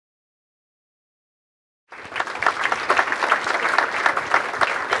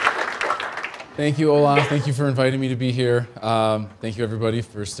Thank you, Olaf. Thank you for inviting me to be here. Thank you, everybody,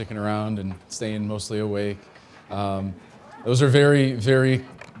 for sticking around and staying mostly awake. Those are very, very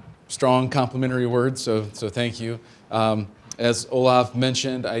strong complimentary words, so thank you. As Olaf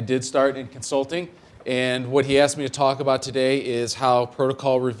mentioned, I did start in consulting, and what he asked me to talk about today is how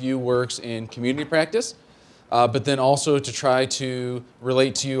protocol review works in community practice, but then also to try to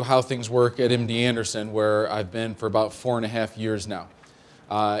relate to you how things work at MD Anderson, where I've been for about 4.5 years now.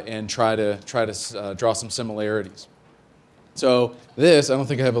 And try to draw some similarities. So this, I don't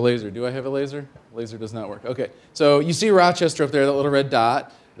think I have a laser. Do I have a laser? Laser does not work. Okay, so you see Rochester up there, that little red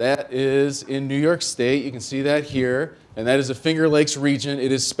dot. That is in New York State. You can see that here, and that is the Finger Lakes region.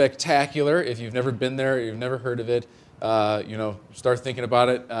 It is spectacular. If you've never been there, you've never heard of it, start thinking about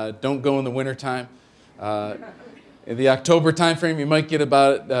it. Don't go in the wintertime. In the October timeframe, you might get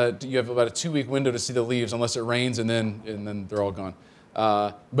you have about a 2-week window to see the leaves, unless it rains, and then they're all gone.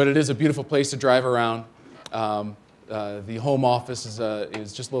 But it is a beautiful place to drive around. The home office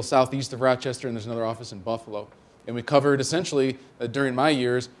is just a little southeast of Rochester, and there's another office in Buffalo. And we covered essentially, during my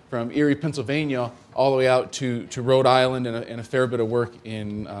years, from Erie, Pennsylvania, all the way out to Rhode Island, and a fair bit of work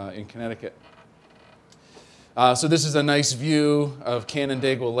in Connecticut. So this is a nice view of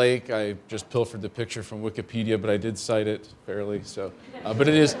Canandaigua Lake. I just pilfered the picture from Wikipedia, but I did cite it fairly. So, but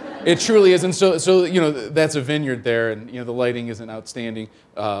it truly is. And so that's a vineyard there, and the lighting isn't outstanding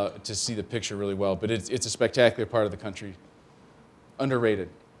to see the picture really well. But it's a spectacular part of the country, underrated.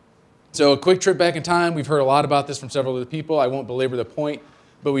 So a quick trip back in time. We've heard a lot about this from several of the people. I won't belabor the point,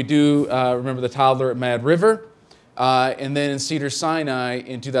 but we do remember the toddler at Mad River, and then in Cedars-Sinai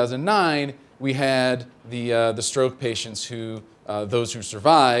in 2009. We had the stroke patients those who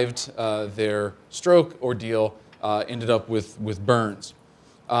survived their stroke ordeal ended up with burns.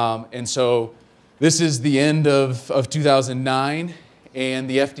 And so this is the end of 2009, and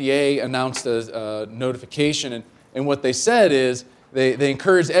the FDA announced a notification, and what they said is they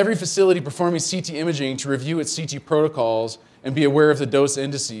encouraged every facility performing CT imaging to review its CT protocols and be aware of the dose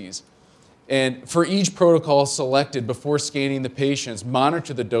indices. And for each protocol selected before scanning the patients,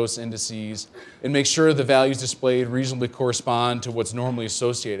 monitor the dose indices and make sure the values displayed reasonably correspond to what's normally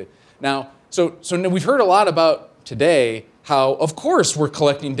associated. Now, so we've heard a lot about today how, of course, we're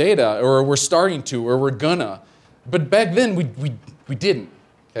collecting data, or we're starting to, or we're gonna. But back then, we didn't.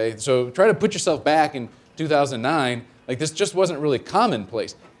 Okay, so try to put yourself back in 2009. Like, this just wasn't really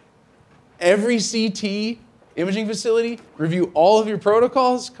commonplace. Every CT imaging facility review all of your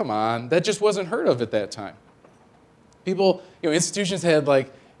protocols? Come on, that just wasn't heard of at that time. People, institutions had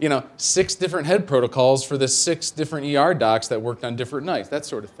 6 different head protocols for the 6 different ER docs that worked on different nights, that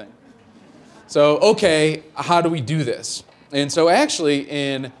sort of thing. So, okay, how do we do this? And so actually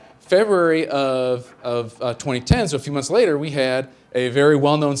in February of 2010, so a few months later, we had a very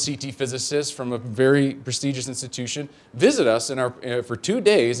well-known CT physicist from a very prestigious institution visit us for 2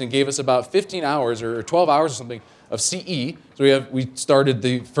 days and gave us about 15 hours or 12 hours or something of CE. So we started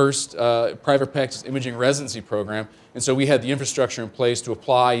the first private practice imaging residency program, and so we had the infrastructure in place to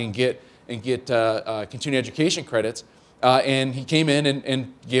apply and get continuing education credits. And he came in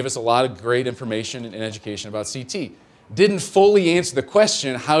and gave us a lot of great information and education about CT. Didn't fully answer the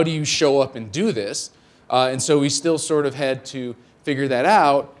question, how do you show up and do this? And so we still sort of had to figure that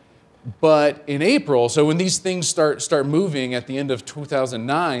out. But in April, so when these things start moving at the end of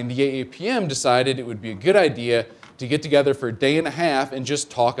 2009, the AAPM decided it would be a good idea to get together for a day and a half and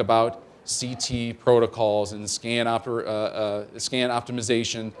just talk about CT protocols and scan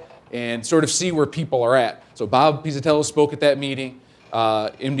optimization and sort of see where people are at. So Bob Pizzatello spoke at that meeting,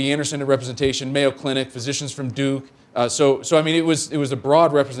 MD Anderson, a representation, Mayo Clinic, physicians from Duke. So I mean, it was a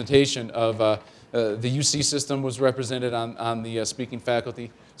broad representation of the UC system was represented on the speaking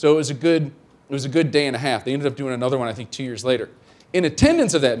faculty. So it was a good day and a half. They ended up doing another one, I think, 2 years later. In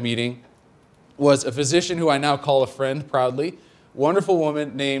attendance of that meeting was a physician who I now call a friend proudly, wonderful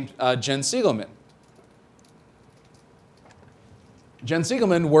woman named Jen Siegelman. Jen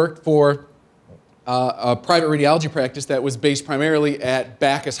Siegelman worked for a private radiology practice that was based primarily at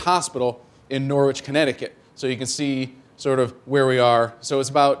Bacchus Hospital in Norwich, Connecticut. So you can see sort of where we are. So it's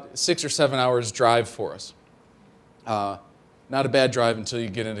about 6 or 7 hours drive for us. Not a bad drive until you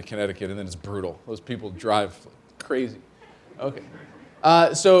get into Connecticut, and then it's brutal. Those people drive crazy. Okay.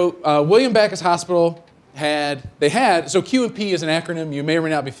 So William Bacchus Hospital so Q&P is an acronym you may or may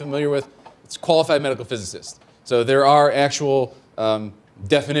not be familiar with. It's Qualified Medical Physicist. So there are actual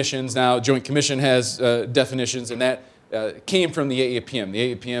definitions now. Joint Commission has definitions, and that came from the AAPM.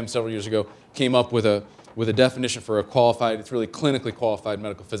 The AAPM several years ago came up with a definition for a qualified, it's really clinically qualified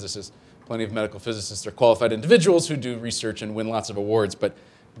medical physicist. Plenty of medical physicists are qualified individuals who do research and win lots of awards, but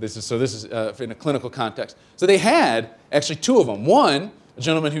This is in a clinical context. So they had actually two of them. One, a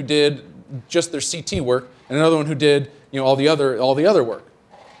gentleman who did just their CT work, and another one who did all the other work.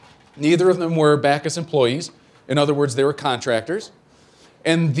 Neither of them were Backus employees. In other words, they were contractors.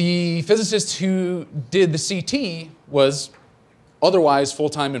 And the physicist who did the CT was otherwise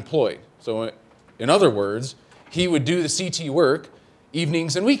full-time employed. So in other words, he would do the CT work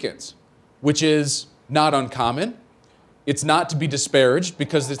evenings and weekends, which is not uncommon. It's not to be disparaged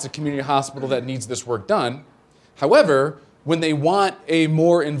because it's a community hospital that needs this work done. However, when they want a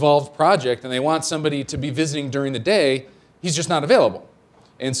more involved project and they want somebody to be visiting during the day, he's just not available.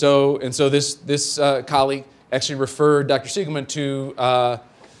 And so this colleague actually referred Dr. Siegelman to,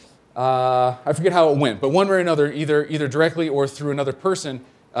 I forget how it went, but one way or another, either directly or through another person,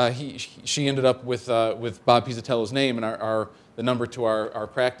 she ended up with Bob Pizzatello's name and the number to our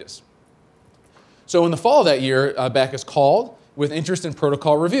practice. So in the fall of that year, Backus called with interest in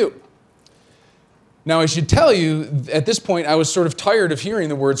protocol review. Now, I should tell you, at this point, I was sort of tired of hearing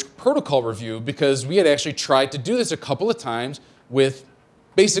the words protocol review because we had actually tried to do this a couple of times with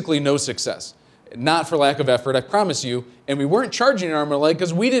basically no success. Not for lack of effort, I promise you, and we weren't charging an arm and a leg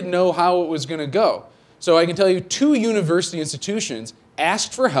because we didn't know how it was going to go. So I can tell you 2 university institutions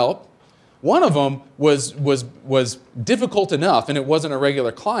asked for help. One of them was difficult enough, and it wasn't a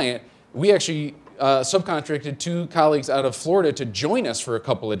regular client. We actually subcontracted 2 colleagues out of Florida to join us for a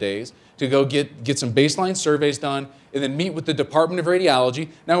couple of days to go get some baseline surveys done and then meet with the Department of Radiology.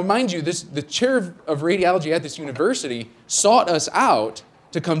 Now, mind you, the chair of radiology at this university sought us out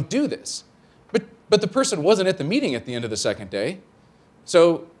to come do this. But the person wasn't at the meeting at the end of the second day.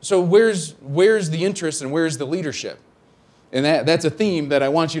 So where's the interest and where's the leadership? And that's a theme that I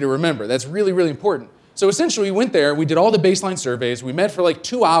want you to remember. That's really, really important. So essentially, we went there, we did all the baseline surveys, we met for like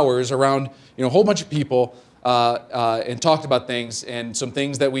 2 hours around a whole bunch of people and talked about things and some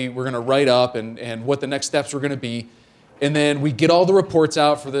things that we were going to write up and what the next steps were going to be. And then we get all the reports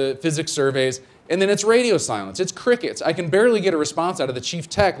out for the physics surveys, and then it's radio silence, it's crickets. I can barely get a response out of the chief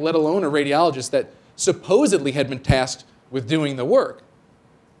tech, let alone a radiologist that supposedly had been tasked with doing the work.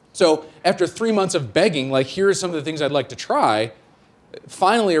 So after 3 months of begging, like, here are some of the things I'd like to try,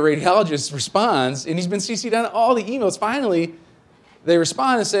 finally a radiologist responds, and he's been CC'd on all the emails. Finally, they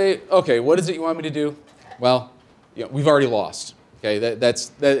respond and say, okay, what is it you want me to do? Well, we've already lost. Okay,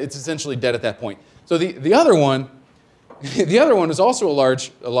 it's essentially dead at that point. So the other one is also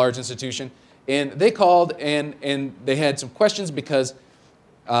a large institution, and they called and they had some questions because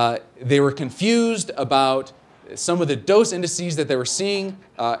they were confused about some of the dose indices that they were seeing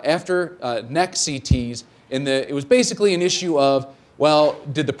after neck CTs. And it was basically an issue of, well,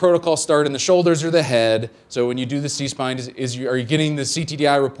 did the protocol start in the shoulders or the head? So when you do the C-spine, are you getting the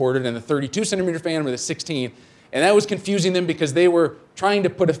CTDI reported in the 32 centimeter phantom or the 16? And that was confusing them because they were trying to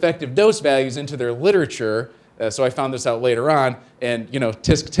put effective dose values into their literature. So I found this out later on. And,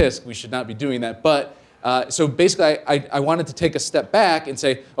 tisk, tisk, we should not be doing that. But so basically, I wanted to take a step back and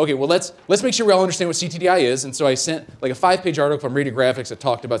say, okay, well, let's make sure we all understand what CTDI is. And so I sent like a 5-page article from Radiographics that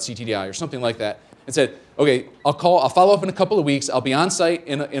talked about CTDI or something like that, and said, okay, I'll follow up in a couple of weeks. I'll be on site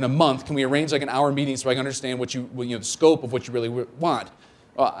in a month. Can we arrange like an hour meeting so I can understand the scope of what you really want?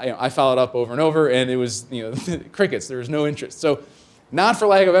 I followed up over and over, and it was crickets. There was no interest. So, not for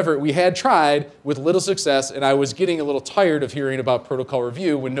lack of effort, we had tried with little success, and I was getting a little tired of hearing about protocol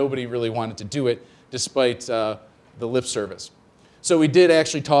review when nobody really wanted to do it, despite the lip service. So we did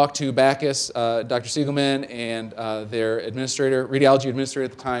actually talk to Backus, Dr. Siegelman, and their administrator, radiology administrator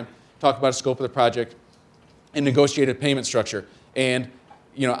at the time, talked about the scope of the project, and negotiated payment structure. And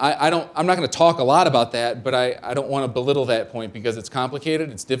I'm not going to talk a lot about that, but I don't want to belittle that point because it's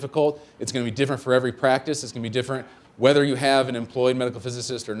complicated, it's difficult, it's going to be different for every practice, it's going to be different whether you have an employed medical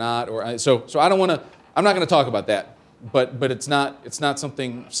physicist or not. So I don't want to. I'm not going to talk about that. But it's not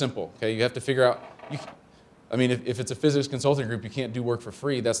something simple. Okay, you have to figure out. If it's a physics consulting group, you can't do work for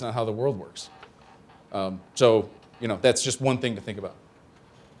free. That's not how the world works. So that's just one thing to think about.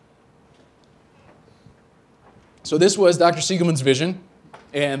 So this was Dr. Siegelman's vision,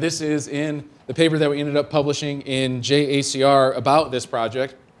 and this is in the paper that we ended up publishing in JACR about this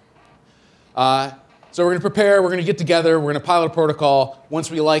project. So we're going to prepare, we're going to get together, we're going to pilot a protocol. Once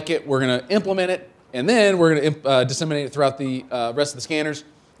we like it, we're going to implement it, and then we're going to disseminate it throughout the rest of the scanners,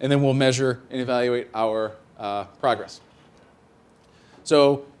 and then we'll measure and evaluate our progress.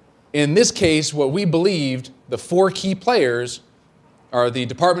 So in this case, what we believed, the 4 key players are the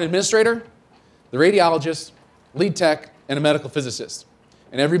department administrator, the radiologist, lead tech, and a medical physicist.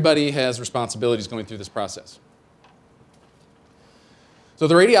 And everybody has responsibilities going through this process. So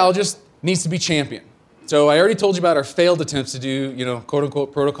the radiologist needs to be championed. So I already told you about our failed attempts to do, quote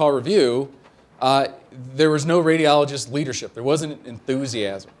unquote protocol review. There was no radiologist leadership. There wasn't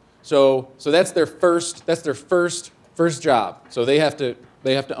enthusiasm. So that's their first job. So they have to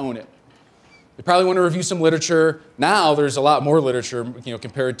own it. They probably want to review some literature. Now there's a lot more literature,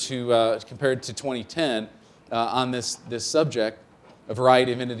 compared to 2010 on this subject. A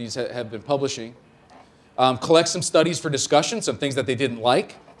variety of entities have been publishing. Collect some studies for discussion, some things that they didn't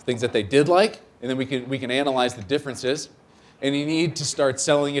like, things that they did like, and then we can analyze the differences. And you need to start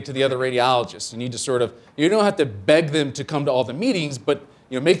selling it to the other radiologists. You need to you don't have to beg them to come to all the meetings, but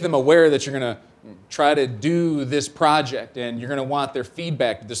make them aware that you're going to try to do this project, and you're going to want their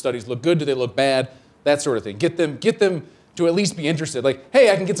feedback. Do the studies look good? Do they look bad? That sort of thing. Get them to at least be interested. Like,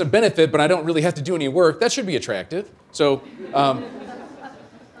 hey, I can get some benefit, but I don't really have to do any work. That should be attractive. So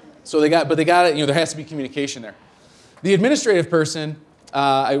they got it. There has to be communication there. The administrative person,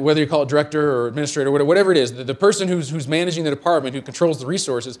 whether you call it director or administrator, whatever it is, the person who's managing the department, who controls the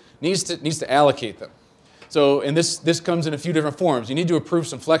resources, needs to allocate them. So, and this comes in a few different forms. You need to approve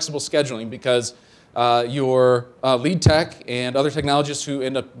some flexible scheduling because your lead tech and other technologists who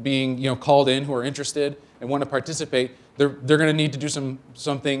end up being called in, who are interested and want to participate, they're going to need to do some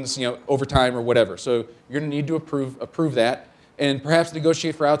things overtime or whatever. So you're going to need to approve that and perhaps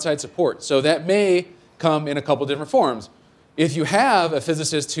negotiate for outside support. So that may come in a couple different forms. If you have a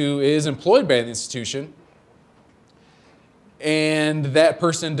physicist who is employed by the institution, and that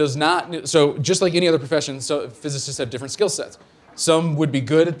person does not, so just like any other profession, so physicists have different skill sets. Some would be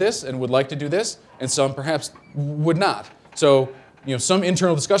good at this and would like to do this, and some perhaps would not. So, some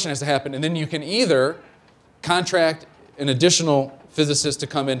internal discussion has to happen, and then you can either contract an additional physicist to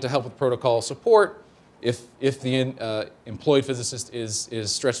come in to help with protocol support if the employed physicist is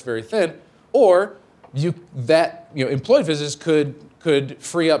stretched very thin, or employed physicist could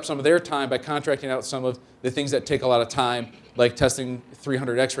free up some of their time by contracting out some of the things that take a lot of time, like testing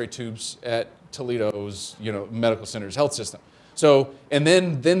 300 X-ray tubes at Toledo's medical center's health system. So, and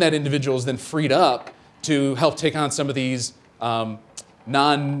then that individual is then freed up to help take on some of these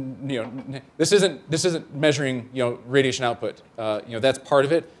this isn't measuring radiation output. That's part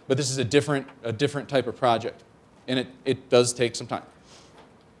of it, but this is a different type of project, and it does take some time.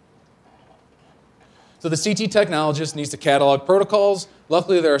 So the CT technologist needs to catalog protocols.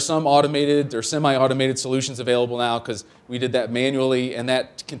 Luckily, there are some automated or semi-automated solutions available now because we did that manually, and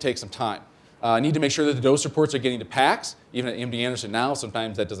that can take some time. Need to make sure that the dose reports are getting to PACS. Even at MD Anderson now,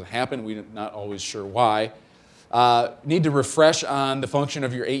 sometimes that doesn't happen. We're not always sure why. Need to refresh on the function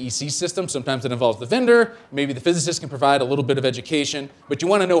of your AEC system. Sometimes it involves the vendor. Maybe the physicist can provide a little bit of education, but you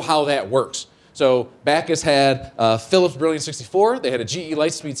want to know how that works. So Bacchus had Philips Brilliant 64. They had a GE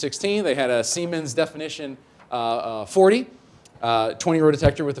Lightspeed 16. They had a Siemens Definition 40, 20-row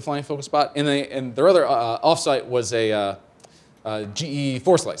detector with the flying focus spot. And their other offsite was a GE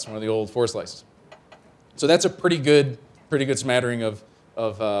 4-slice, one of the old 4-slices. So that's a pretty good smattering of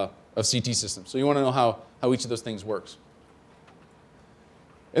CT systems. So you want to know how each of those things works.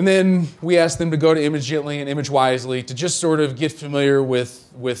 And then we asked them to go to ImageJitly and ImageWisely to just sort of get familiar with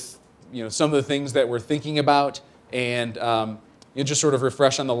some of the things that we're thinking about, and just sort of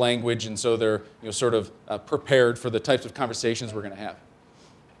refresh on the language, and so they're sort of prepared for the types of conversations we're going to have.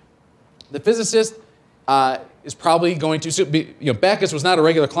 The physicist is probably going to be, Bacchus was not a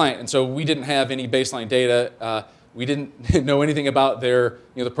regular client, and so we didn't have any baseline data. We didn't know anything about their,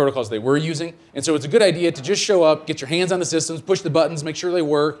 the protocols they were using, and so it's a good idea to just show up, get your hands on the systems, push the buttons, make sure they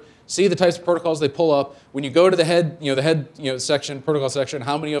work, see the types of protocols they pull up. When you go to the head section, protocol section,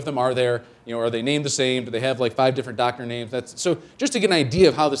 how many of them are there? Are they named the same? Do they have like 5 different doctor names? So just to get an idea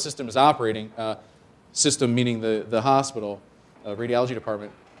of how the system is operating, system meaning the hospital, radiology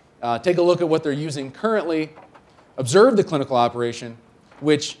department. Take a look at what they're using currently. Observe the clinical operation,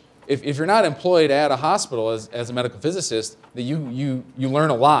 which if you're not employed at a hospital as a medical physicist, that you learn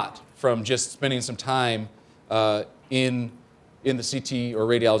a lot from just spending some time in the CT or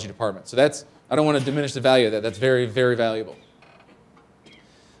radiology department. So I don't want to diminish the value of that. That's very, very valuable.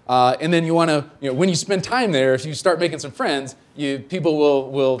 And then you want to, when you spend time there, if you start making some friends, people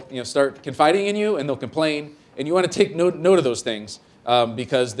will start confiding in you, and they'll complain. And you want to take note of those things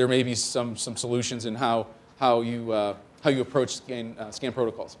because there may be some solutions in how you approach scan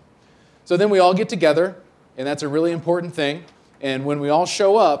protocols. So then we all get together, and that's a really important thing. And when we all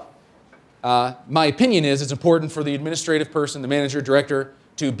show up, my opinion is it's important for the administrative person, the manager, director,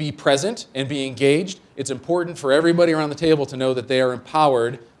 to be present and be engaged. It's important for everybody around the table to know that they are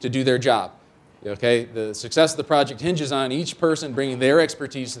empowered to do their job. Okay? The success of the project hinges on each person bringing their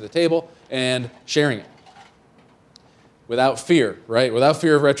expertise to the table and sharing it. without fear, right? Without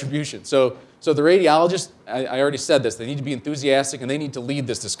fear of retribution. So the radiologist, I already said this, they need to be enthusiastic and they need to lead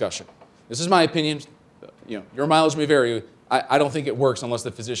this discussion. This is my opinion. Your mileage may vary. I don't think it works unless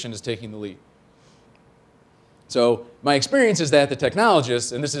the physician is taking the lead. So my experience is that the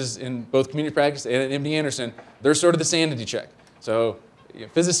technologists, and this is in both community practice and at MD Anderson, they're sort of the sanity check. So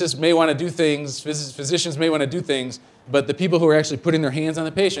physicists may want to do things, physicians may want to do things, but the people who are actually putting their hands on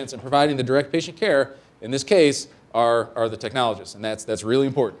the patients and providing the direct patient care, in this case, are the technologists, and that's really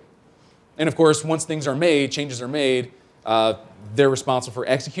important. And of course, once things are made, changes are made, they're responsible for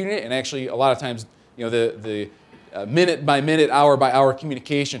executing it, and actually a lot of times, the minute by minute, hour by hour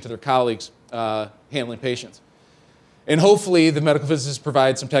communication to their colleagues handling patients. And hopefully the medical physicists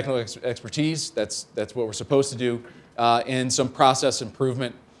provide some technical expertise, that's what we're supposed to do, and some process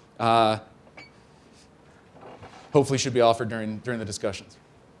improvement hopefully should be offered during the discussions.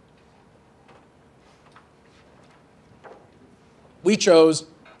 We chose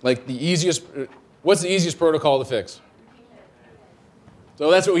like the easiest, what's the easiest protocol to fix? So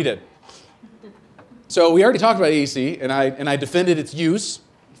that's what we did. So we already talked about AEC, and I defended its use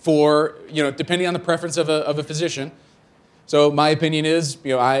for, depending on the preference of a physician. So my opinion is,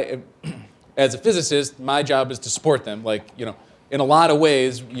 as a physicist, my job is to support them. Like, in a lot of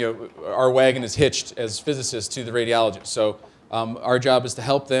ways, our wagon is hitched as physicists to the radiologist. So our job is to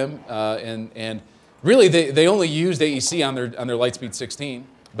help them, and really they only used AEC on their Lightspeed 16,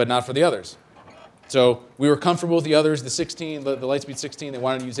 but not for the others. So we were comfortable with the others, the Lightspeed 16, they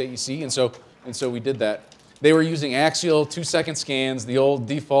wanted to use AEC, and so we did that. They were using axial 2-second scans, the old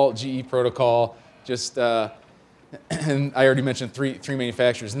default GE protocol, just, and I already mentioned three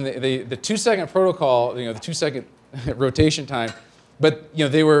manufacturers. And the 2-second protocol, the 2-second rotation time, but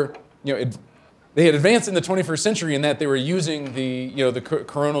they had advanced in the 21st century in that they were using the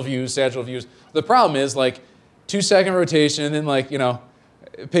coronal views, sagittal views. The problem is 2-second rotation, and then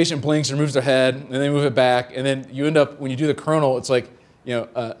patient blinks or moves their head, and they move it back, and then you end up, when you do the coronal, it's like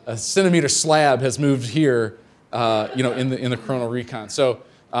a centimeter slab has moved here, in the coronal recon. So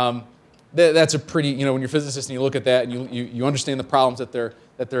that's a pretty, when you're a physicist and you look at that and you understand the problems that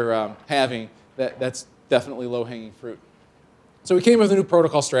they're having, that's definitely low-hanging fruit. So we came up with a new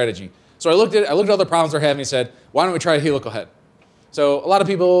protocol strategy. So I looked at other problems they're having and said, why don't we try a helical head? So a lot of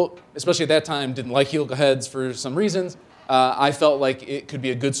people, especially at that time, didn't like helical heads for some reasons. I felt like it could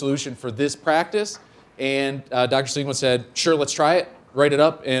be a good solution for this practice, and Dr. Siegmund said, sure, let's try it, write it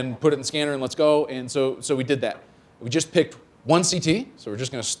up, and put it in the scanner, and let's go. And so we did that. We just picked one CT, so we're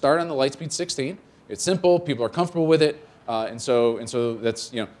just going to start on the Lightspeed 16. It's simple, people are comfortable with it, and so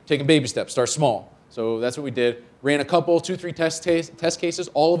that's taking baby steps, start small. So that's what we did. Ran a couple, 2-3 test cases,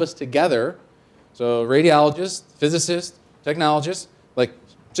 all of us together. So radiologists, physicists, technologists,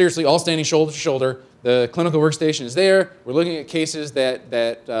 seriously, all standing shoulder to shoulder. The clinical workstation is there. We're looking at cases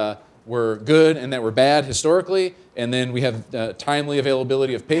that were good and that were bad historically, and then we have timely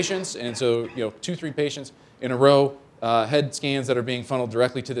availability of patients, and so 2-3 patients in a row, head scans that are being funneled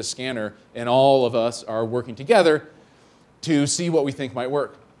directly to the scanner, and all of us are working together to see what we think might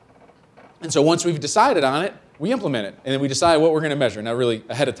work. And so once we've decided on it, we implement it, and then we decide what we're going to measure. Now really,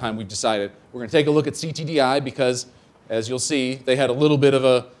 ahead of time, we've decided we're going to take a look at CTDI because, as you'll see, they had a little bit of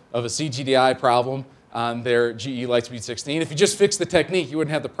a CTDI problem on their GE Lightspeed 16. If you just fixed the technique, you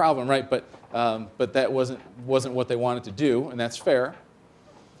wouldn't have the problem, right? But that wasn't what they wanted to do, and that's fair.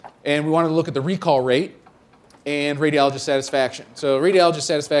 And we wanted to look at the recall rate and radiologist satisfaction. So radiologist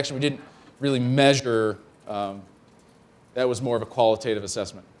satisfaction, we didn't really measure. That was more of a qualitative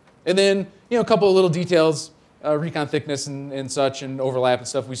assessment. And then a couple of little details, recon thickness and such, and overlap and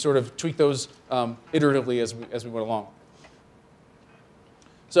stuff. We sort of tweaked those iteratively as we went along.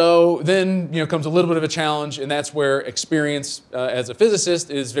 So then comes a little bit of a challenge, and that's where experience as a physicist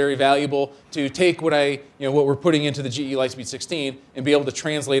is very valuable to take what we're putting into the GE Lightspeed 16 and be able to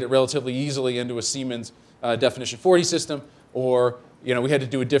translate it relatively easily into a Siemens definition 40 system, or we had to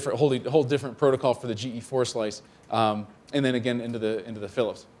do a whole different protocol for the GE 4 slice, and then again into the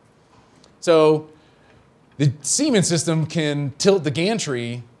Philips. So the Siemens system can tilt the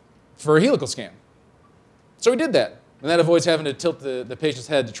gantry for a helical scan. So we did that. And that avoids having to tilt the patient's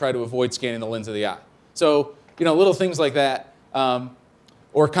head to try to avoid scanning the lens of the eye. So, little things like that.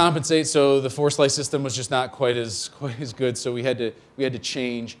 Or compensate, so the 4-slice system was just not quite as good, so we had to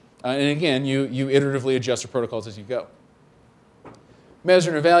change. And again, you iteratively adjust your protocols as you go.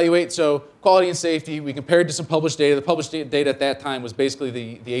 Measure and evaluate, so quality and safety, we compared to some published data. The published data at that time was basically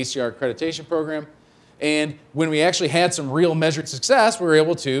the ACR accreditation program. And when we actually had some real measured success, we were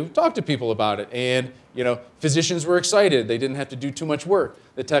able to talk to people about it. And physicians were excited. They didn't have to do too much work.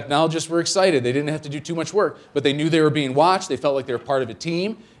 The technologists were excited. They didn't have to do too much work, but they knew they were being watched. They felt like they were part of a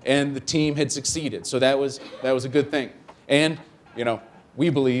team, and the team had succeeded. So that was a good thing. And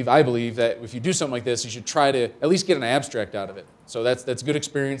I believe that if you do something like this, you should try to at least get an abstract out of it. So that's good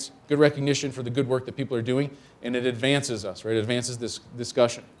experience, good recognition for the good work that people are doing, and it advances us, right? It advances this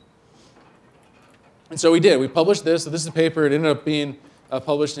discussion. And so we did. We published this. So this is a paper. It ended up being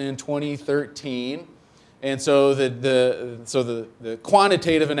published in 2013. And so the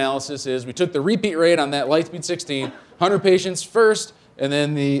quantitative analysis is we took the repeat rate on that Lightspeed 16, 100 patients first, and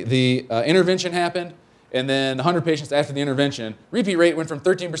then the intervention happened, and then 100 patients after the intervention. Repeat rate went from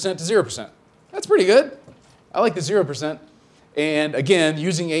 13% to 0%. That's pretty good. I like the 0%. And again,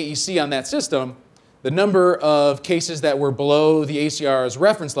 using AEC on that system, the number of cases that were below the ACR's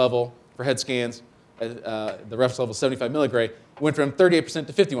reference level for head scans, the reference level 75 milligray, went from 38%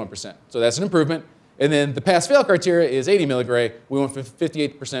 to 51%. So that's an improvement. And then the pass-fail criteria is 80 milligray. We went from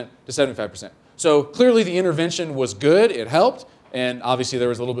 58% to 75%. So clearly the intervention was good. It helped. And obviously there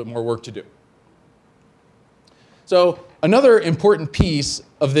was a little bit more work to do. So another important piece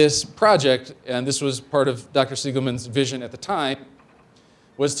of this project, and this was part of Dr. Siegelman's vision at the time,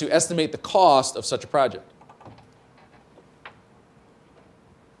 was to estimate the cost of such a project.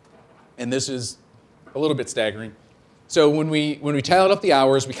 And this is a little bit staggering. So when we tallied up the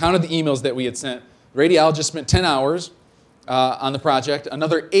hours, we counted the emails that we had sent. The radiologist spent 10 hours on the project.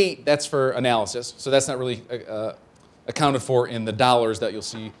 Another 8, that's for analysis. So that's not really accounted for in the dollars that you'll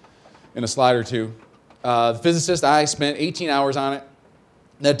see in a slide or two. The physicist, I spent 18 hours on it.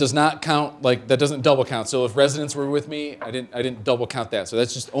 That does not count, that doesn't double count. So if residents were with me, I didn't double count that. So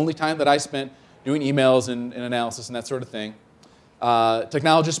that's just only time that I spent doing emails and analysis and that sort of thing.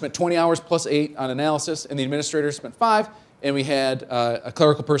 Technologist spent 20 hours plus 8 on analysis, and the administrator spent 5. And we had a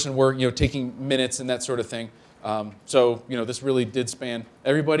clerical person work, taking minutes and that sort of thing. So this really did span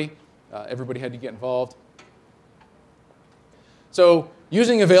everybody. Everybody had to get involved. So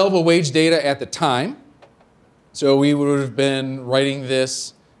using available wage data at the time, so we would have been writing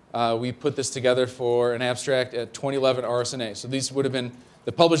this. We put this together for an abstract at 2011 RSNA. So these would have been,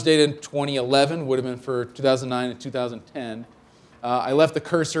 the published data in 2011 would have been for 2009 and 2010. I left the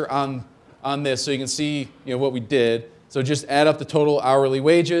cursor on this so you can see what we did. So just add up the total hourly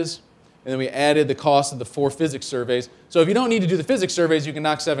wages, and then we added the cost of the 4 physics surveys. So if you don't need to do the physics surveys, you can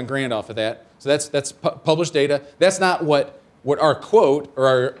knock $7 grand off of that. So that's published data. That's not what our quote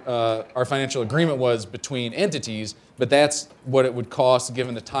or our financial agreement was between entities, but that's what it would cost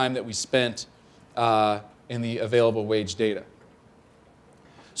given the time that we spent in the available wage data.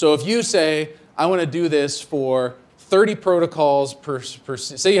 So if you say, I want to do this for 30 protocols per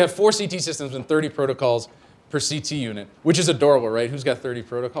say you have 4 CT systems and 30 protocols per CT unit, which is adorable, right? Who's got 30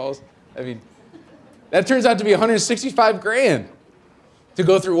 protocols? I mean, that turns out to be 165 grand to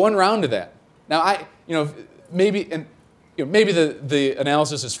go through one round of that. Now, maybe the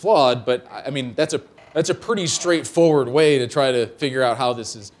analysis is flawed, but I mean, that's a pretty straightforward way to try to figure out how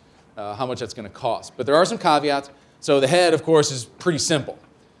this is, how much that's going to cost. But there are some caveats. So the head, of course, is pretty simple.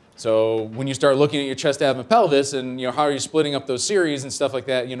 So when you start looking at your chest, abdomen, pelvis, and how are you splitting up those series and stuff like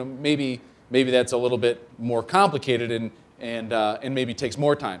that, maybe that's a little bit more complicated and maybe takes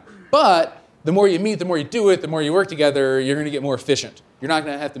more time. But the more you meet, the more you do it, the more you work together, you're going to get more efficient. You're not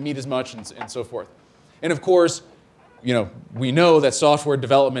going to have to meet as much and so forth. And of course, we know that software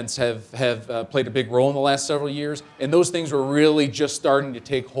developments have played a big role in the last several years, and those things were really just starting to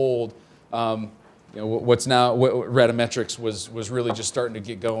take hold. What's now Radiometrics was really just starting to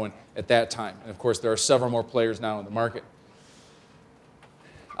get going at that time. And of course, there are several more players now in the market.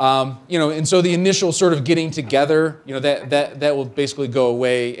 And so the initial sort of getting together, that will basically go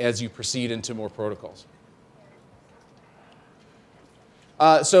away as you proceed into more protocols.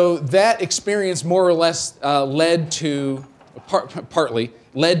 So that experience more or less partly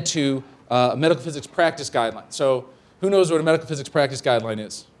led to a medical physics practice guideline. So who knows what a medical physics practice guideline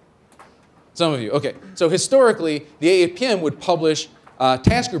is? Some of you. Okay. So historically, the AAPM would publish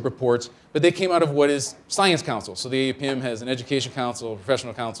task group reports, but they came out of what is Science Council. So the AAPM has an Education Council,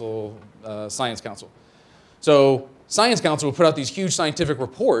 Professional Council, Science Council. So Science Council would put out these huge scientific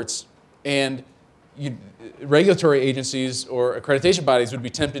reports, and regulatory agencies or accreditation bodies would be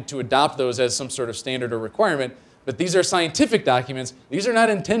tempted to adopt those as some sort of standard or requirement. But these are scientific documents. These are not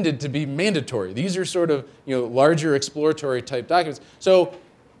intended to be mandatory. These are sort of larger exploratory type documents. So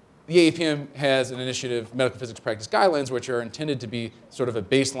the AAPM has an initiative, Medical Physics Practice Guidelines, which are intended to be sort of a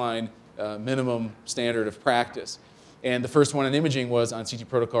baseline minimum standard of practice. And the first one in imaging was on CT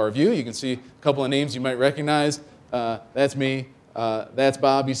protocol review. You can see a couple of names you might recognize. That's me. That's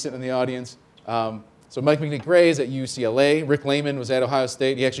Bob. He's sitting in the audience. So Mike McNick-Gray is at UCLA. Rick Lehman was at Ohio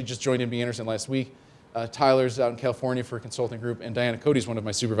State. He actually just joined MD Anderson last week. Tyler's out in California for a consulting group. And Diana Cody's one of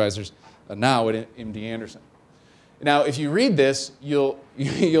my supervisors now at MD Anderson. Now, if you read this, you'll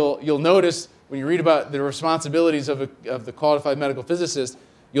notice when you read about the responsibilities of the qualified medical physicist,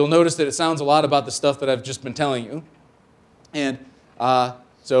 you'll notice that it sounds a lot about the stuff that I've just been telling you. And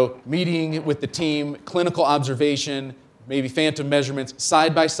so meeting with the team, clinical observation, maybe phantom measurements,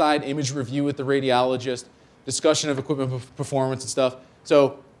 side-by-side image review with the radiologist, discussion of equipment performance and stuff.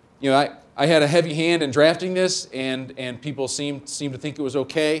 So, I had a heavy hand in drafting this, and people seemed to think it was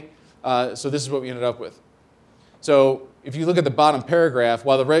okay. So this is what we ended up with. So if you look at the bottom paragraph,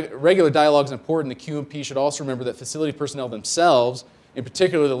 while the regular dialogue is important, the QMP should also remember that facility personnel themselves, in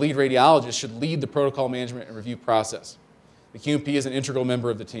particular the lead radiologist, should lead the protocol management and review process. The QMP is an integral member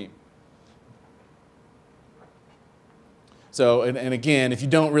of the team. So, and again, if you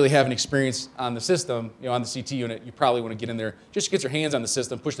don't really have an experience on the system, on the CT unit, you probably want to get in there just to get your hands on the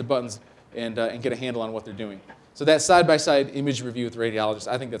system, push the buttons, and get a handle on what they're doing. So that side-by-side image review with the radiologist,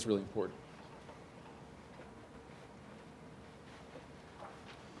 I think that's really important.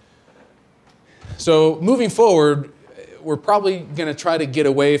 So moving forward, we're probably going to try to get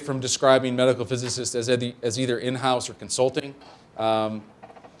away from describing medical physicists as either in-house or consulting.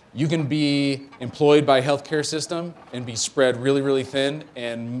 You can be employed by a healthcare system and be spread really, really thin,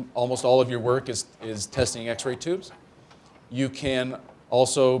 and almost all of your work is testing X-ray tubes. You can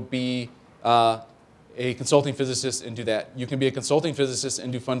also be a consulting physicist and do that. You can be a consulting physicist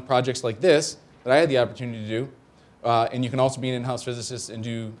and do fun projects like this that I had the opportunity to do. And you can also be an in-house physicist and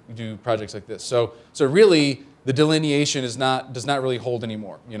do projects like this. So really, the delineation does not really hold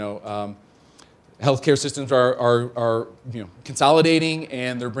anymore. Healthcare systems are consolidating,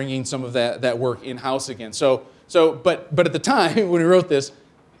 and they're bringing some of that work in-house again. But at the time when we wrote this,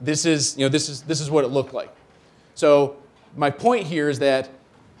 this is what it looked like. So my point here is that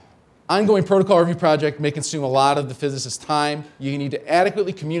ongoing protocol review project may consume a lot of the physicist's time. You need to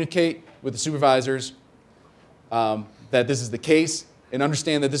adequately communicate with the supervisors that this is the case, and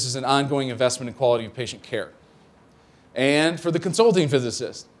understand that this is an ongoing investment in quality of patient care. And for the consulting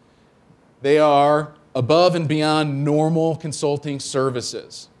physicist, they are above and beyond normal consulting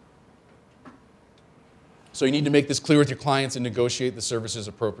services. So you need to make this clear with your clients and negotiate the services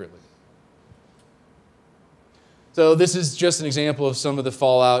appropriately. So this is just an example of some of the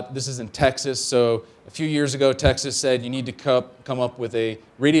fallout. This is in Texas. So a few years ago, Texas said you need to come up with a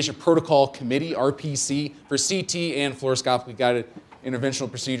radiation protocol committee, RPC, for CT and fluoroscopically guided interventional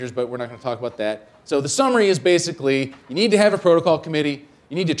procedures, but we're not going to talk about that. So the summary is basically you need to have a protocol committee.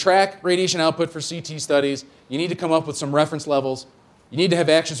 You need to track radiation output for CT studies. You need to come up with some reference levels. You need to have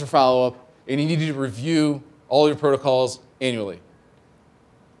actions for follow-up. And you need to review all your protocols annually.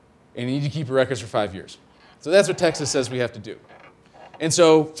 And you need to keep your records for 5 years. So that's what Texas says we have to do. And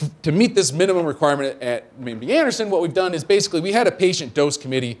so to meet this minimum requirement at MD Anderson, what we've done is basically we had a patient dose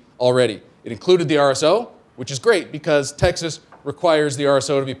committee already. It included the RSO, which is great because Texas requires the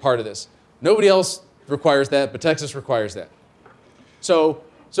RSO to be part of this. Nobody else requires that, but Texas requires that. So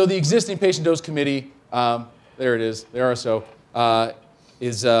the existing patient dose committee, there it is, the RSO,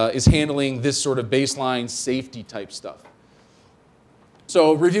 is handling this sort of baseline safety type stuff.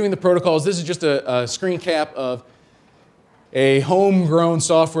 So reviewing the protocols, this is just a screen cap of a homegrown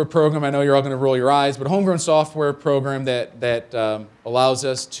software program. I know you're all going to roll your eyes, but a homegrown software program that allows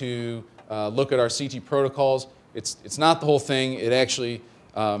us to look at our CT protocols. It's not the whole thing. It actually,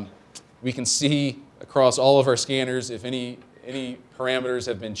 we can see across all of our scanners if any parameters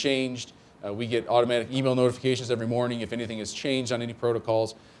have been changed. We get automatic email notifications every morning if anything has changed on any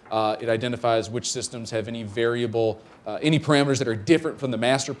protocols. It identifies which systems have any variable, any parameters that are different from the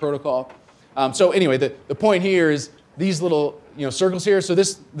master protocol. So anyway, the point here is these little circles here. So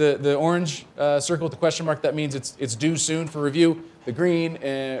the orange circle with the question mark, that means it's due soon for review. The green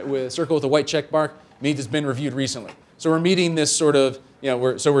with circle with a white check mark means it's been reviewed recently. So we're meeting this sort of,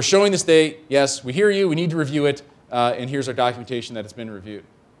 we're showing this date. Yes, we hear you. We need to review it. And here's our documentation that it's been reviewed.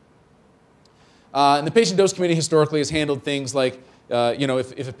 And the patient dose committee historically has handled things like,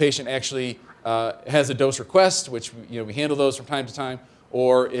 if a patient actually has a dose request, which we handle those from time to time,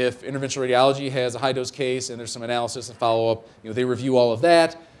 or if interventional radiology has a high dose case and there's some analysis and follow-up, they review all of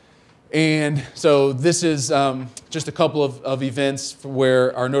that. And so this is just a couple of events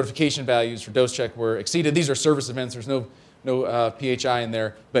where our notification values for dose check were exceeded. These are service events. There's no PHI in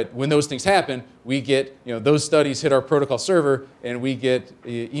there. But when those things happen, we get, those studies hit our protocol server, and we get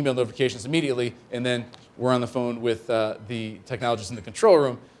email notifications immediately. And then we're on the phone with the technologist in the control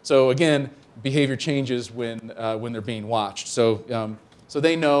room. So again, behavior changes when they're being watched. So, so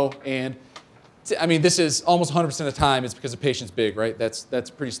they know, and I mean, this is almost 100% of the time it's because the patient's big, right? That's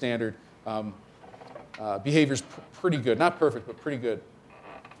pretty standard. Behavior's pretty good, not perfect, but pretty good.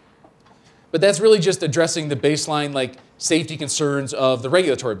 But that's really just addressing the baseline, like, safety concerns of the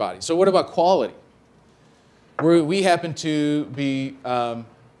regulatory body. So what about quality? We happen to be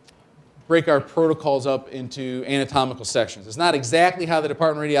break our protocols up into anatomical sections. It's not exactly how the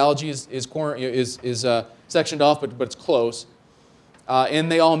Department of Radiology is sectioned off, but it's close.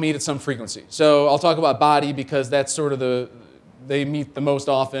 And they all meet at some frequency. So I'll talk about body because that's sort of they meet the most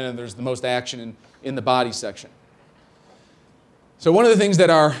often and there's the most action in the body section. So one of the things that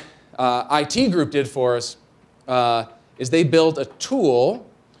our IT group did for us is they built a tool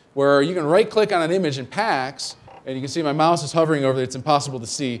where you can right-click on an image in PACS, and you can see my mouse is hovering over it. It's impossible to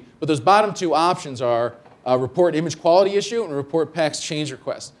see. But those bottom two options are report image quality issue and report PACS change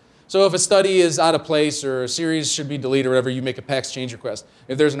request. So if a study is out of place or a series should be deleted or whatever, you make a PACS change request.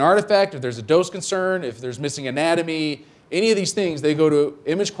 If there's an artifact, if there's a dose concern, if there's missing anatomy, any of these things, they go to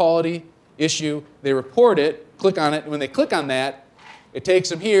image quality issue, they report it, click on it, and when they click on that, it takes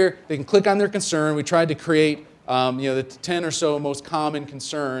them here, they can click on their concern. We tried to create the 10 or so most common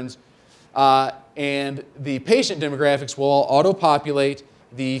concerns, and the patient demographics will all auto-populate,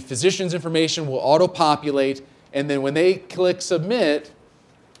 the physician's information will auto-populate, and then when they click submit,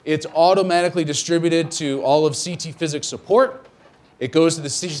 it's automatically distributed to all of CT physics support. It goes to the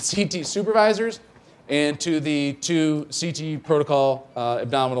CT supervisors and to the two CT protocol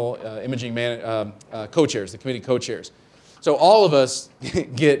abdominal imaging co-chairs, the committee co-chairs. So all of us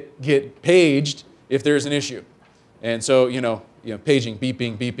get paged if there's an issue. And so, paging,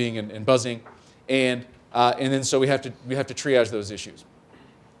 beeping, and buzzing. And then so we have to triage those issues.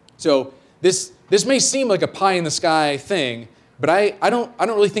 So this may seem like a pie in the sky thing, but I don't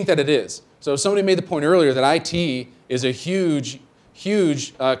really think that it is. So somebody made the point earlier that IT is a huge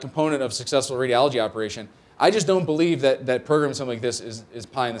component of successful radiology operation. I just don't believe that programming something like this is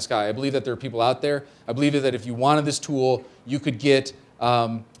pie in the sky. I believe that there are people out there. I believe that if you wanted this tool, you could get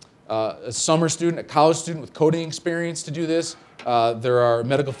a summer student, a college student with coding experience to do this. There are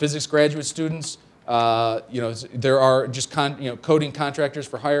medical physics graduate students. There are just coding contractors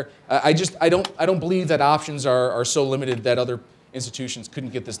for hire. I don't believe that options are so limited that other institutions couldn't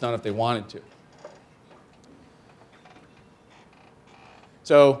get this done if they wanted to.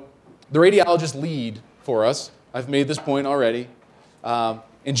 So the radiologists lead for us. I've made this point already.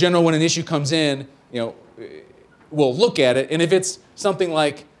 In general, when an issue comes in, we'll look at it, and if it's something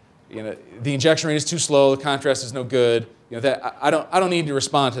like, the injection rate is too slow, the contrast is no good, that I don't need to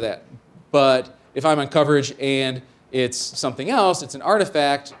respond to that. But if I'm on coverage and it's something else, it's an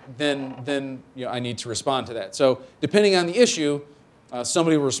artifact, then I need to respond to that. So depending on the issue,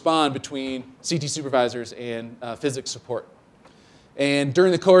 somebody will respond between CT supervisors and physics support. And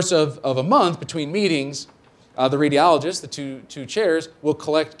during the course of a month between meetings, the radiologists, the two chairs, will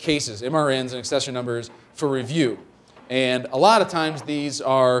collect cases, MRNs and accession numbers for review. And a lot of times these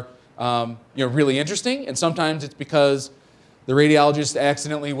are really interesting, and sometimes it's because the radiologist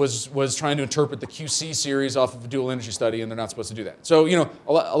accidentally was trying to interpret the QC series off of a dual energy study, and they're not supposed to do that. So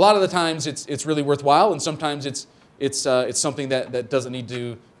a lot of the times it's really worthwhile, and sometimes it's something that doesn't need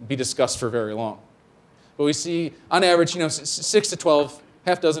to be discussed for very long. But we see, on average, 6 to 12,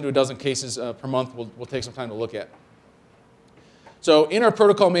 half dozen to a dozen cases per month we'll take some time to look at. So in our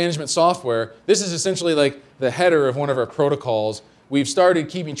protocol management software, this is essentially like the header of one of our protocols. We've started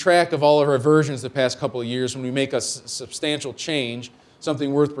keeping track of all of our versions the past couple of years when we make a substantial change,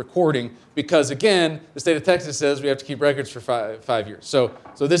 something worth recording, because again, the state of Texas says we have to keep records for five years. So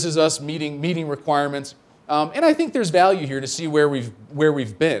this is us meeting requirements. And I think there's value here to see where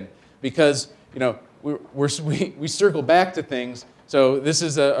we've been, because we circle back to things. So this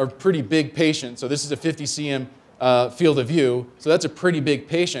is a pretty big patient. So this is a 50 cm field of view. So that's a pretty big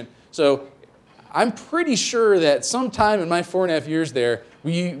patient. So I'm pretty sure that sometime in my 4.5 years there,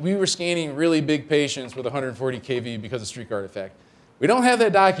 we were scanning really big patients with 140 kV because of streak artifact. We don't have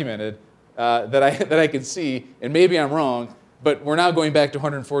that documented that I can see, and maybe I'm wrong, but we're now going back to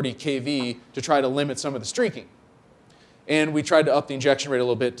 140 kV to try to limit some of the streaking. And we tried to up the injection rate a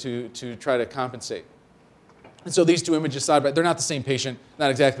little bit to try to compensate. And so these two images side by side, they're not the same patient,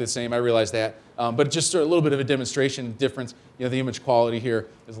 not exactly the same, I realize that, but just a little bit of a demonstration difference. The image quality here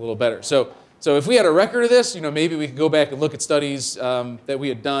is a little better. So if we had a record of this, maybe we could go back and look at studies that we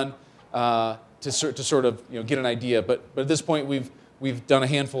had done to sort of get an idea. But at this point, we've done a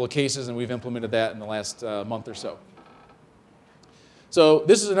handful of cases and we've implemented that in the last month or so. So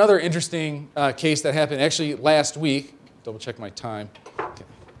this is another interesting case that happened actually last week. Double check my time. Okay.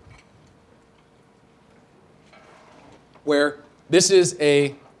 Where this is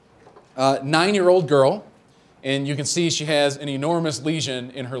a 9-year-old girl, and you can see she has an enormous lesion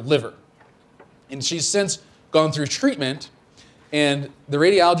in her liver. And she's since gone through treatment, and the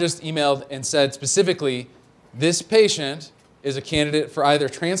radiologist emailed and said specifically, this patient is a candidate for either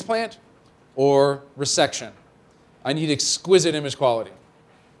transplant or resection. I need exquisite image quality.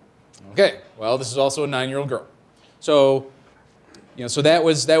 Okay, well, this is also a 9-year-old girl. So, so that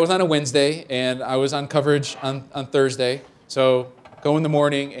was on a Wednesday, and I was on coverage on Thursday. So go in the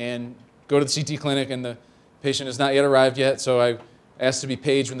morning and go to the CT clinic, and the patient has not yet arrived yet. So I asked to be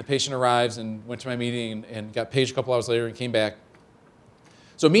paged when the patient arrives, and went to my meeting and got paged a couple hours later and came back.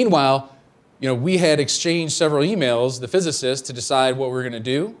 So meanwhile, we had exchanged several emails, the physicist, to decide what we were going to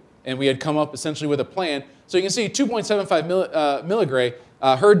do, and we had come up essentially with a plan. So you can see 2.75 milligray.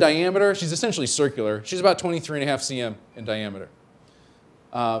 Her diameter, she's essentially circular. She's about 23.5 cm in diameter.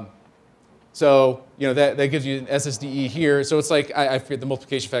 So that gives you an SSDE here. So it's like, I forget, the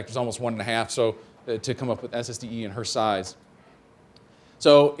multiplication factor is almost 1.5, so to come up with SSDE in her size.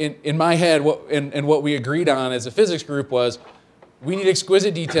 So in my head, what we agreed on as a physics group was, we need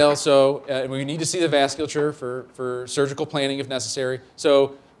exquisite detail, so we need to see the vasculature for surgical planning if necessary.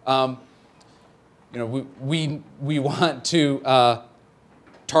 So we want to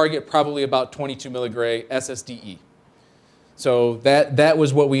target probably about 22 milligray SSDE. So that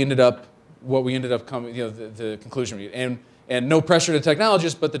was what we ended up coming, the conclusion. And no pressure to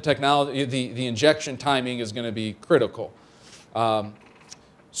technologists, but the injection timing is going to be critical.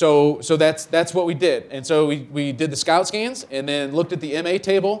 So that's what we did. And so we did the SCOUT scans and then looked at the MA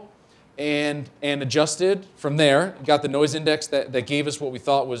table and adjusted from there, got the noise index that gave us what we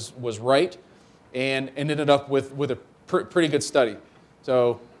thought was right, and ended up with a pretty good study.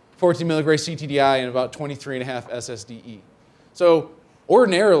 So 14 milligray CTDI and about 23.5 SSDE. So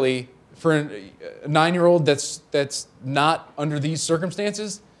ordinarily, for a 9-year-old that's not under these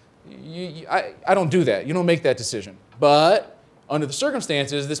circumstances, I don't do that. You don't make that decision. But under the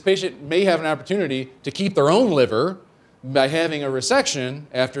circumstances, this patient may have an opportunity to keep their own liver by having a resection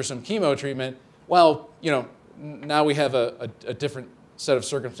after some chemo treatment. Well, now we have a different set of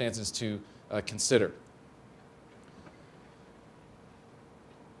circumstances to consider.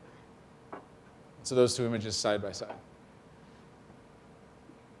 So those two images side by side.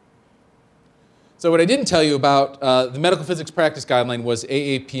 So what I didn't tell you about the medical physics practice guideline was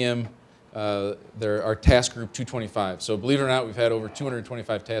AAPM, our task group 225. So believe it or not, we've had over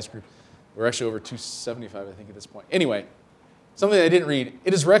 225 task groups. We're actually over 275, I think, at this point. Anyway, something I didn't read.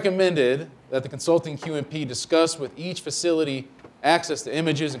 It is recommended that the consulting QMP discuss with each facility access to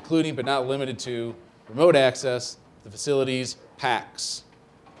images, including but not limited to remote access, the facility's PACS.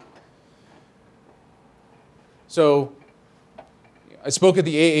 So I spoke at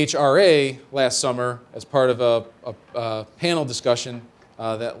the AHRA last summer as part of a panel discussion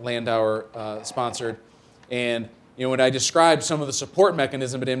that Landauer sponsored. And when I described some of the support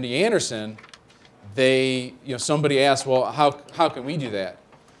mechanism at MD Anderson, somebody asked, well, how can we do that?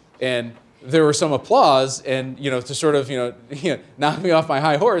 And there was some applause and to sort of knock me off my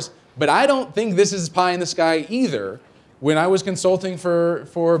high horse. But I don't think this is pie in the sky either. When I was consulting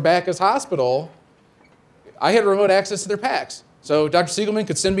for Bacchus Hospital, I had remote access to their PACS. So Dr. Siegelman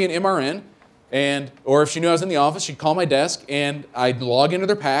could send me an MRN, or if she knew I was in the office, she'd call my desk, and I'd log into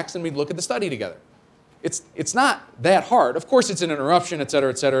their PACS, and we'd look at the study together. It's not that hard. Of course, it's an interruption, et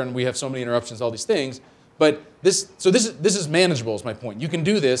cetera, and we have so many interruptions, all these things. But this is manageable, is my point. You can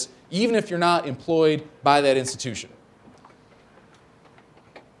do this even if you're not employed by that institution.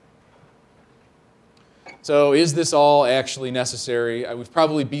 So is this all actually necessary? We've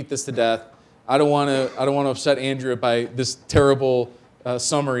probably beat this to death. I don't want to upset Andrea by this terrible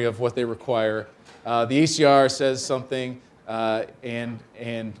summary of what they require. The ACR says something, and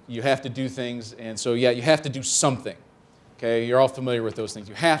you have to do things, and so yeah, you have to do something. Okay, you're all familiar with those things.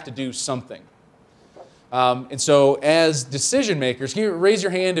 You have to do something. And so, as decision makers, can you raise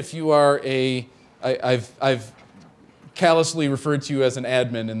your hand if you are I've callously referred to you as an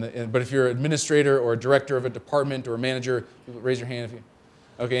admin, but if you're an administrator or a director of a department or a manager, raise your hand if you.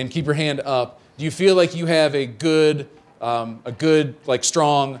 Okay, and keep your hand up. Do you feel like you have a good,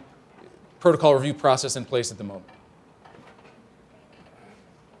 strong protocol review process in place at the moment?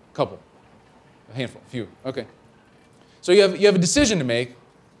 A couple, a handful, a few. Okay. So you have a decision to make,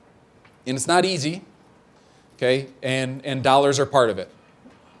 and it's not easy. Okay, and dollars are part of it.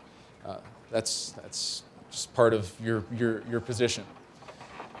 That's just part of your position.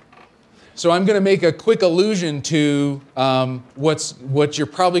 So I'm going to make a quick allusion to what you're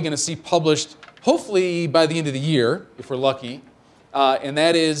probably going to see published, hopefully by the end of the year, if we're lucky. And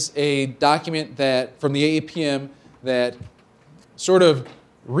that is a document that from the AAPM that sort of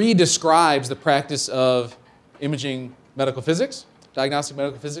redescribes the practice of imaging medical physics, diagnostic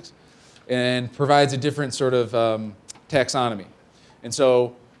medical physics, and provides a different sort of taxonomy. And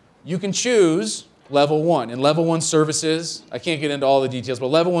so you can choose level 1. And level 1 services, I can't get into all the details, but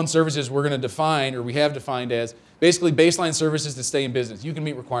level 1 services we're going to define, or we have defined as, basically baseline services to stay in business. You can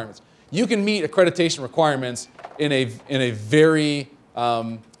meet requirements. You can meet accreditation requirements in a very,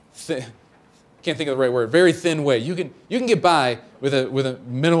 can't think of the right word, very thin way. You can get by with a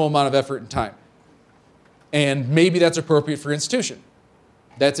minimal amount of effort and time. And maybe that's appropriate for institution.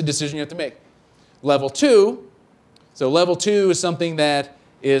 That's a decision you have to make. Level 2, so level 2 is something that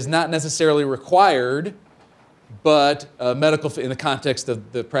is not necessarily required, but in the context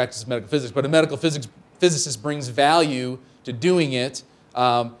of the practice of medical physics, but a medical physicist brings value to doing it,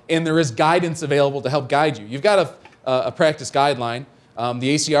 and there is guidance available to help guide you. You've got a practice guideline.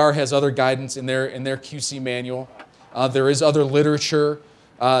 The ACR has other guidance in their QC manual. There is other literature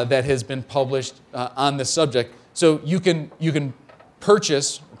that has been published on this subject. So you can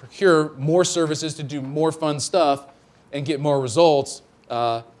procure more services to do more fun stuff and get more results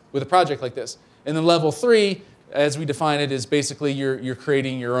with a project like this. And then level 3, as we define it, is basically you're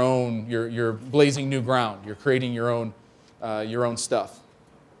creating your own, you're blazing new ground. You're creating your own stuff.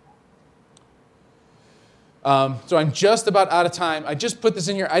 So I'm just about out of time. I just put this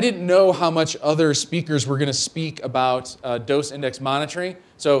in here. I didn't know how much other speakers were going to speak about dose index monitoring.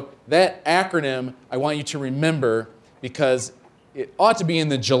 So that acronym I want you to remember because it ought to be in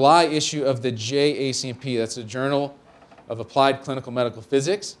the July issue of the JACMP. That's the Journal of Applied Clinical Medical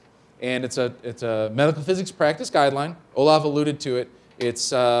Physics. And it's a medical physics practice guideline. Olav alluded to it.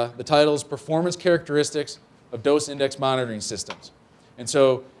 The title is Performance Characteristics of Dose Index Monitoring Systems. And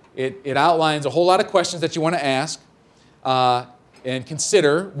so it outlines a whole lot of questions that you want to ask and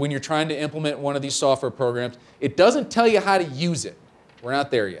consider when you're trying to implement one of these software programs. It doesn't tell you how to use it. We're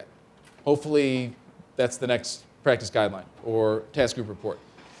not there yet. Hopefully, that's the next practice guideline or task group report.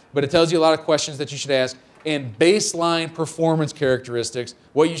 But it tells you a lot of questions that you should ask and baseline performance characteristics,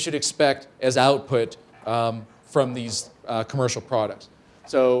 what you should expect as output from these commercial products.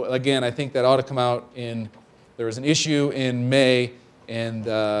 So again, I think that ought to come out there was an issue in May, and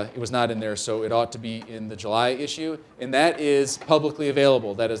it was not in there, so it ought to be in the July issue. And that is publicly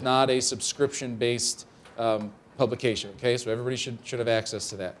available. That is not a subscription-based publication, okay? So everybody should have access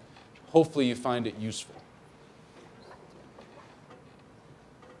to that. Hopefully you find it useful.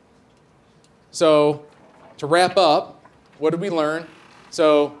 So to wrap up, what did we learn?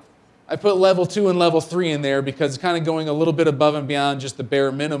 So I put level 2 and level 3 in there because it's kind of going a little bit above and beyond just the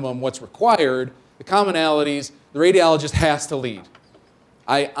bare minimum, what's required. The commonalities, the radiologist has to lead.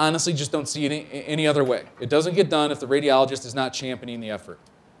 I honestly just don't see it any other way. It doesn't get done if the radiologist is not championing the effort.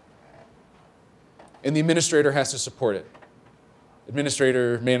 And the administrator has to support it.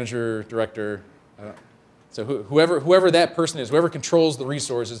 Administrator, manager, director, so whoever that person is, whoever controls the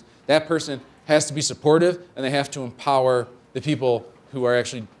resources, that person has to be supportive, and they have to empower the people who are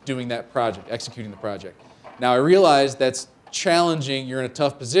actually doing that project, executing the project. Now, I realize that's challenging. You're in a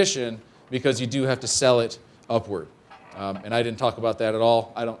tough position because you do have to sell it upward. And I didn't talk about that at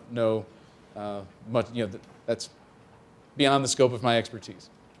all. I don't know much. That's beyond the scope of my expertise.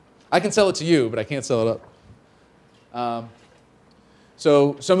 I can sell it to you, but I can't sell it up.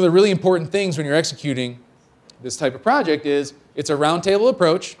 So some of the really important things when you're executing this type of project is it's a roundtable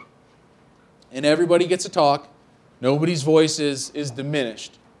approach, and everybody gets to talk. Nobody's voice is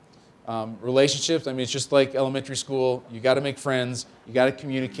diminished. Relationships, I mean, it's just like elementary school. You got to make friends. You got to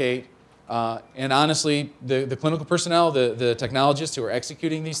communicate. And honestly, the clinical personnel, the technologists who are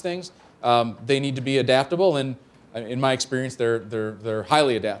executing these things, they need to be adaptable. And in my experience, they're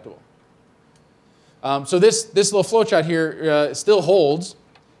highly adaptable. So this little flowchart here still holds,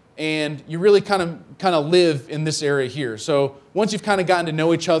 and you really kind of live in this area here. So once you've kind of gotten to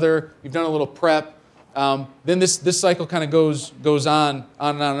know each other, you've done a little prep, then this cycle kind of goes on and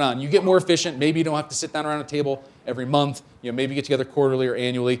on and on. You get more efficient. Maybe you don't have to sit down around a table every month. Maybe you get together quarterly or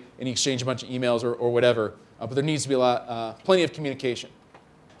annually and you exchange a bunch of emails or whatever. But there needs to be plenty of communication.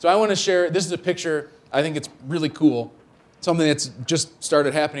 So I want to share, this is a picture, I think it's really cool, something that's just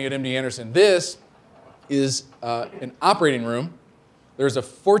started happening at MD Anderson. This is an operating room. There's a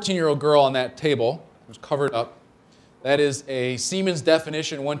 14-year-old girl on that table who's covered up. That is a Siemens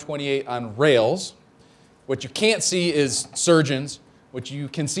Definition 128 on rails. What you can't see is surgeons. What you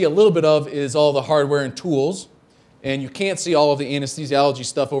can see a little bit of is all the hardware and tools. And you can't see all of the anesthesiology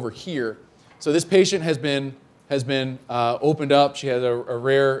stuff over here. So this patient has been opened up. She has a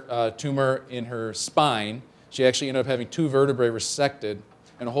rare tumor in her spine. She actually ended up having 2 vertebrae resected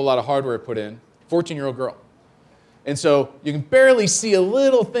and a whole lot of hardware put in. 14-year-old girl. And so you can barely see a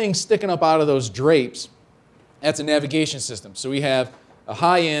little thing sticking up out of those drapes. That's a navigation system. So we have a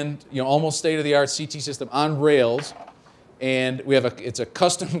high-end, almost state-of-the-art CT system on rails. And we have it's a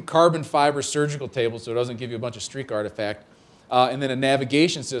custom carbon fiber surgical table, so it doesn't give you a bunch of streak artifact. And then a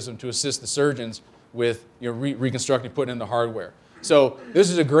navigation system to assist the surgeons with reconstructing, putting in the hardware. So this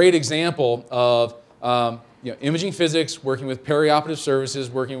is a great example of imaging physics, working with perioperative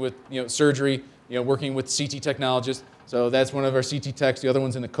services, working with surgery, working with CT technologists. So that's one of our CT techs. The other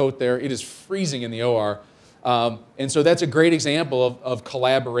one's in the coat there. It is freezing in the OR. And so that's a great example of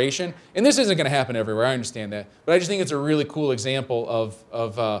collaboration. And this isn't going to happen everywhere, I understand that. But I just think it's a really cool example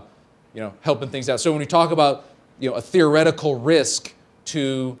of helping things out. So when we talk about a theoretical risk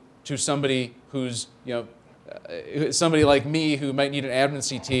to somebody who's somebody like me who might need an abdomen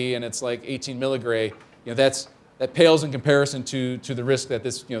CT and it's like 18 milligray, that pales in comparison to the risk that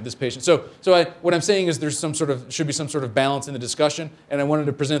this patient. So what I'm saying is there's should be some sort of balance in the discussion, and I wanted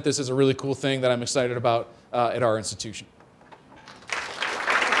to present this as a really cool thing that I'm excited about at our institution.